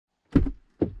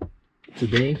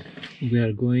Today we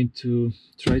are going to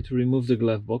try to remove the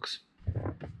glove box.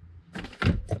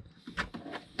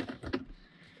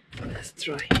 Let's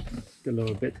try the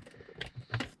lower bit.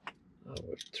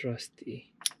 Our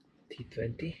trusty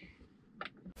T20.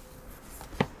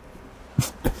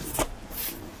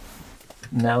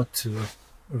 Now to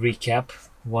recap: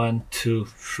 1, 2,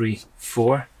 3,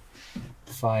 4,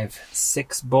 5,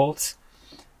 6 bolts.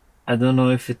 I don't know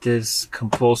if it is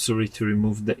compulsory to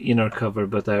remove the inner cover,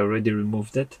 but I already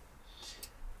removed it.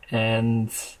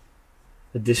 And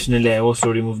additionally, I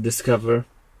also removed this cover,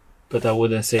 but I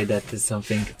wouldn't say that is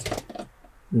something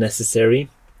necessary.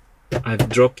 I've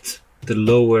dropped the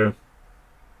lower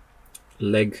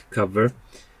leg cover.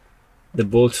 The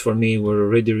bolts for me were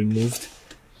already removed,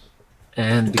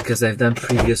 and because I've done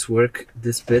previous work,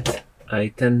 this bit I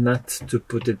tend not to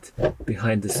put it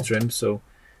behind this trim, so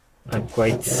I'm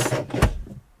quite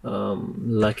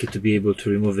lucky to be able to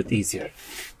remove it easier.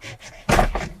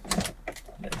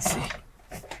 Let's see.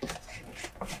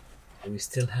 We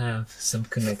still have some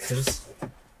connectors.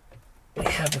 We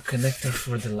have a connector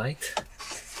for the light,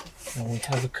 and we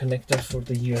have a connector for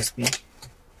the USB.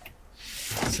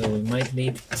 So we might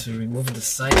need to remove the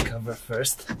side cover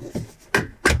first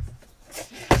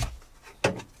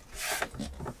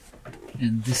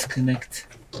and disconnect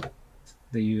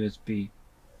the USB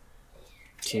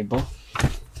cable.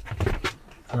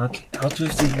 Okay, out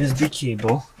with the USB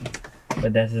cable,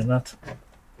 but that is not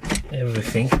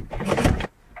everything.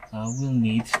 I will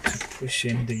need to push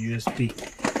in the USB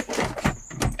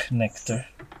connector.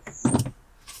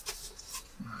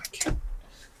 Okay.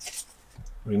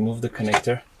 Remove the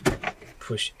connector,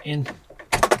 push in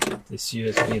this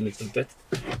USB a little bit,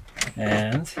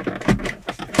 and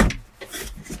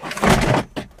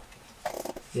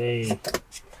yay!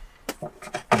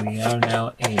 We are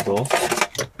now able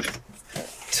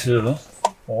to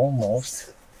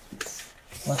almost,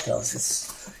 what else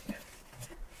is here?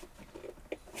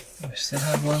 We still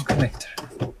have one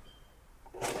connector.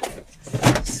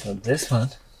 So this one,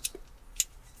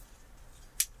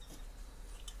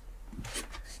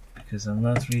 because I'm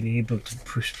not really able to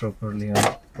push properly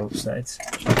on both sides.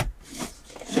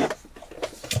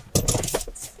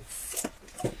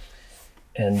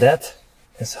 And that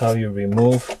is how you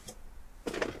remove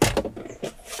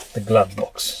the glove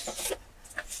box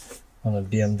on a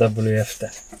BMW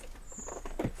F10.